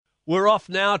We're off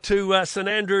now to St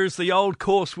Andrews, the old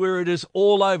course where it is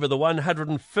all over, the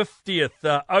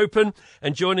 150th Open.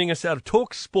 And joining us out of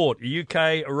Talk Sport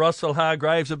UK, Russell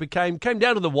Hargreaves. It came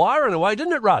down to the wire in a way,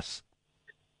 didn't it, Russ?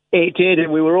 It did,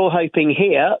 and we were all hoping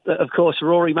here that, of course,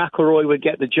 Rory McIlroy would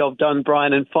get the job done,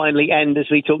 Brian, and finally end, as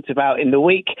we talked about in the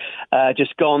week,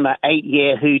 just gone that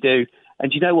 8-year hoodoo.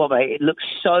 And you know what, mate? It looks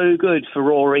so good for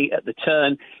Rory at the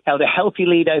turn. Held a healthy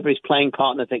lead over his playing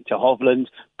partner, Victor Hovland.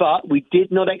 But we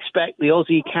did not expect the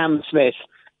Aussie Cam Smith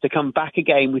to come back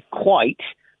again with quite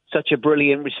such a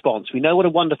brilliant response. We know what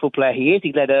a wonderful player he is.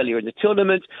 He led earlier in the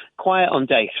tournament, quiet on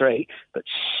day 3. But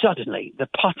suddenly, the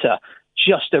putter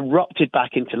just erupted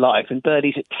back into life. And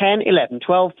birdies at 10, 11,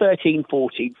 12, 13,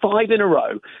 14, 5 in a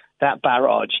row. That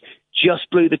barrage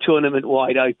just blew the tournament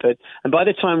wide open. And by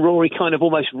the time Rory kind of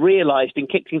almost realised and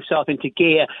kicked himself into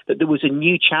gear that there was a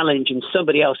new challenge and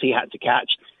somebody else he had to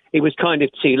catch, it was kind of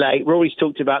too late. Rory's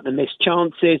talked about the missed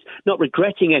chances, not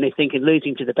regretting anything and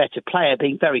losing to the better player,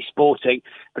 being very sporting.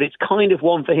 But it's kind of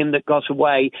one for him that got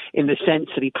away in the sense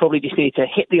that he probably just needed to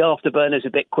hit the afterburners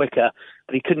a bit quicker.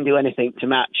 But he couldn't do anything to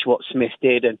match what Smith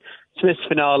did. And Smith's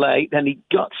finale, then the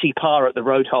gutsy par at the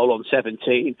road hole on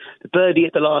 17. The birdie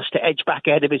at the last to edge back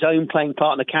ahead of his own playing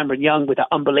partner, Cameron Young, with that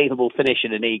unbelievable finish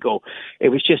and an eagle. It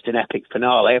was just an epic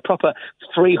finale. A proper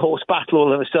 3-horse battle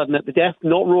all of a sudden at the death.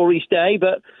 Not Rory's day,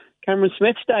 but Cameron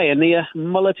Smith's day, and the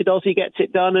mulleted Aussie gets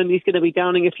it done, and he's going to be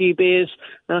downing a few beers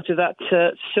out of that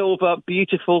silver,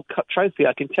 beautiful cut trophy,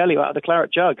 I can tell you, out of the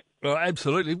claret jug. Oh,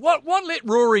 absolutely. What let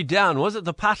Rory down? Was it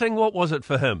the putting? What was it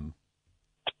for him?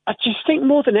 I just think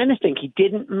more than anything, he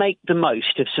didn't make the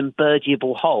most of some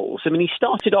birdieable holes. I mean, he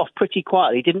started off pretty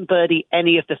quietly. He didn't birdie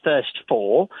any of the first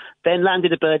 4, then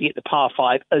landed a birdie at the par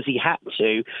 5 as he had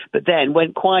to, but then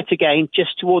went quiet again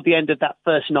just toward the end of that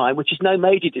first 9, which is no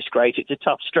major disgrace. It's a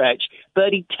tough stretch.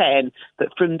 Birdie 10, but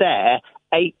from there,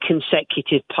 8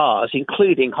 consecutive pars,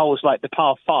 including holes like the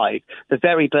par 5, the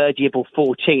very birdieable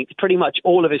 14th, pretty much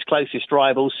all of his closest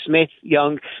rivals, Smith,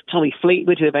 Young, Tommy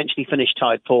Fleetwood, who eventually finished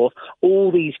tied 4th.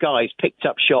 All these guys picked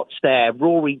up shots there.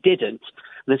 Rory didn't.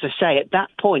 And as I say, at that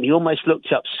point, he almost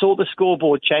looked up, saw the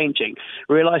scoreboard changing,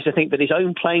 realised, I think, that his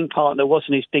own playing partner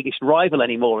wasn't his biggest rival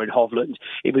anymore in Hovland.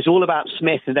 It was all about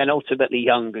Smith and then ultimately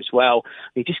Young as well.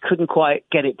 He just couldn't quite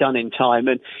get it done in time.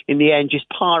 And in the end, just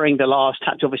parring the last,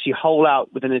 had to obviously hole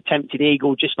out with an attempted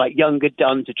eagle, just like Young had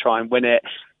done to try and win it.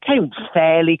 Came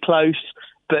fairly close,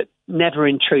 but never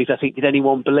in truth, I think, did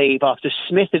anyone believe after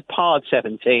Smith had parred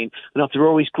 17 and after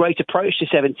Rory's great approach to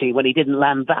 17 when he didn't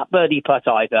land that birdie putt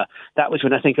either. That was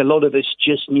when I think a lot of us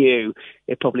just knew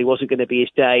it probably wasn't going to be his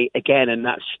day again. And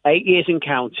that's 8 years and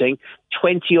counting,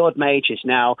 20-odd majors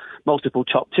now, multiple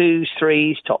top 2s,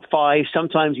 3s, top 5s.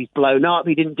 Sometimes he's blown up.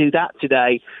 He didn't do that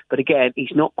today. But again,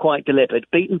 he's not quite delivered.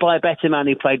 Beaten by a better man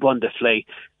who played wonderfully.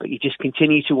 But you just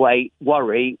continue to wait,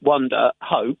 worry, wonder,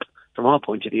 hope, from our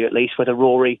point of view at least, whether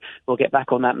Rory will get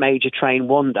back on that major train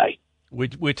one day.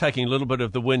 We're taking a little bit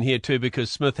of the win here too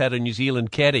because Smith had a New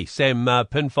Zealand caddy. Sam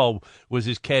Pinfold was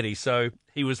his caddy, so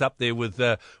he was up there with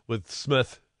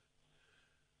Smith.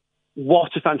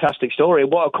 What a fantastic story.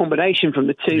 What a combination from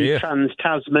the two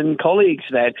trans-Tasman colleagues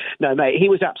then. No, mate, he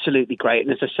was absolutely great.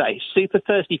 And as I say, super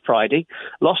thirsty Friday,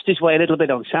 lost his way a little bit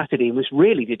on Saturday and was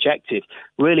really dejected,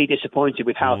 really disappointed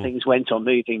with how things went on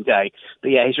moving day. But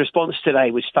yeah, his response today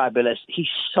was fabulous. He's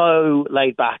so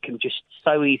laid back and just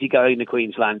so easygoing, the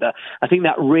Queenslander. I think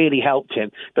that really helped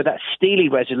him. But that steely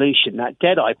resolution, that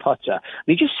dead-eye putter,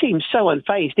 he just seemed so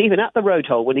unfazed, even at the road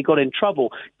hole when he got in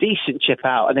trouble. Decent chip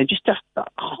out and then just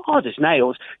hard as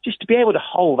nails, just to be able to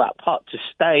hold that putt, to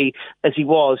stay as he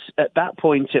was at that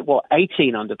point at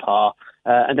 18 under par,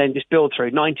 and then just build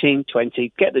through 19,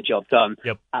 20, get the job done.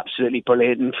 Yep. Absolutely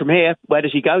brilliant. And from here, where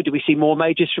does he go? Do we see more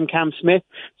majors from Cam Smith?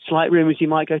 Slight rumours he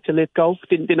might go to Live Golf.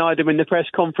 Didn't deny them in the press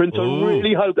conference. I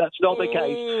really hope that's not the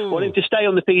case. I want him to stay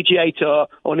on the PGA Tour.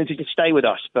 I want him to stay with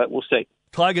us, but we'll see.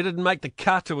 Tiger didn't make the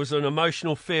cut. It was an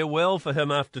emotional farewell for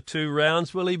him after 2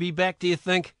 rounds. Will he be back, do you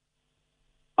think?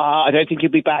 I don't think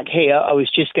he'll be back here. I was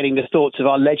just getting the thoughts of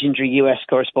our legendary US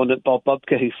correspondent, Bob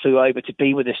Bubka, who flew over to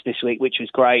be with us this week, which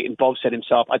was great. And Bob said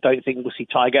himself, I don't think we'll see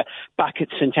Tiger back at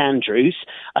St Andrews.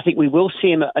 I think we will see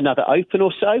him at another Open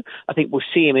or so. I think we'll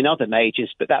see him in other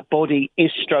majors, but that body is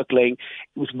struggling.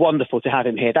 It was wonderful to have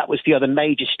him here. That was the other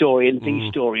major story and the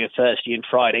story of Thursday and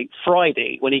Friday.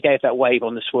 Friday, when he gave that wave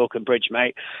on the Swilcan Bridge,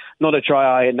 mate, not a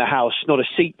dry eye in the house, not a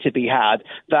seat to be had.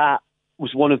 That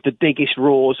was one of the biggest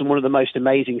roars and one of the most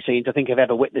amazing scenes I think I've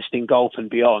ever witnessed in golf and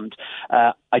beyond.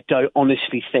 I don't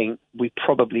honestly think we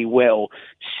probably will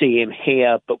see him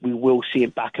here, but we will see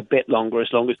him back a bit longer, as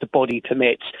long as the body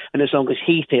permits and as long as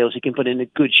he feels he can put in a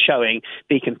good showing,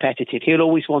 be competitive. He'll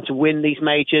always want to win these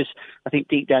majors. I think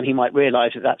deep down he might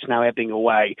realise that that's now ebbing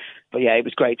away. But yeah, it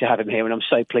was great to have him here, and I'm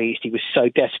so pleased. He was so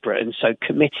desperate and so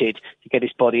committed to get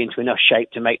his body into enough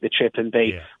shape to make the trip and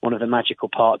be one of the magical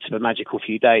parts of a magical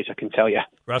few days, I can tell you.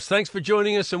 Russ, thanks for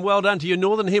joining us, and well done to your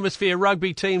Northern Hemisphere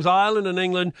rugby teams, Ireland and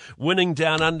England, winning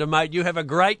down under, mate. You have a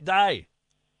great day.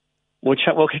 We'll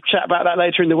chat about that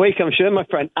later in the week, I'm sure, my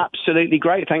friend. Absolutely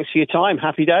great. Thanks for your time.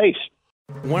 Happy days.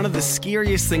 One of the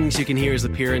scariest things you can hear as a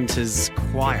parent is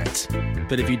quiet.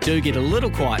 But if you do get a little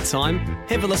quiet time,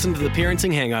 have a listen to The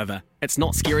Parenting Hangover. It's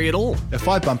not scary at all. If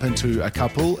I bump into a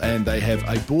couple and they have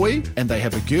a boy and they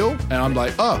have a girl, and I'm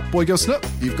like, oh, boy, girl, snip.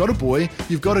 You've got a boy,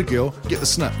 you've got a girl, get the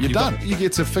snip. You're done. You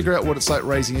get to figure out what it's like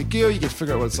raising a girl, you get to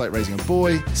figure out what it's like raising a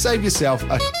boy, save yourself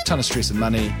a ton of stress and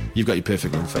money. You've got your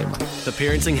perfect little family. The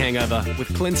Parenting Hangover with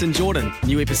Clint and Jordan.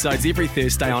 New episodes every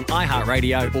Thursday on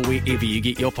iHeartRadio or wherever you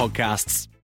get your podcasts.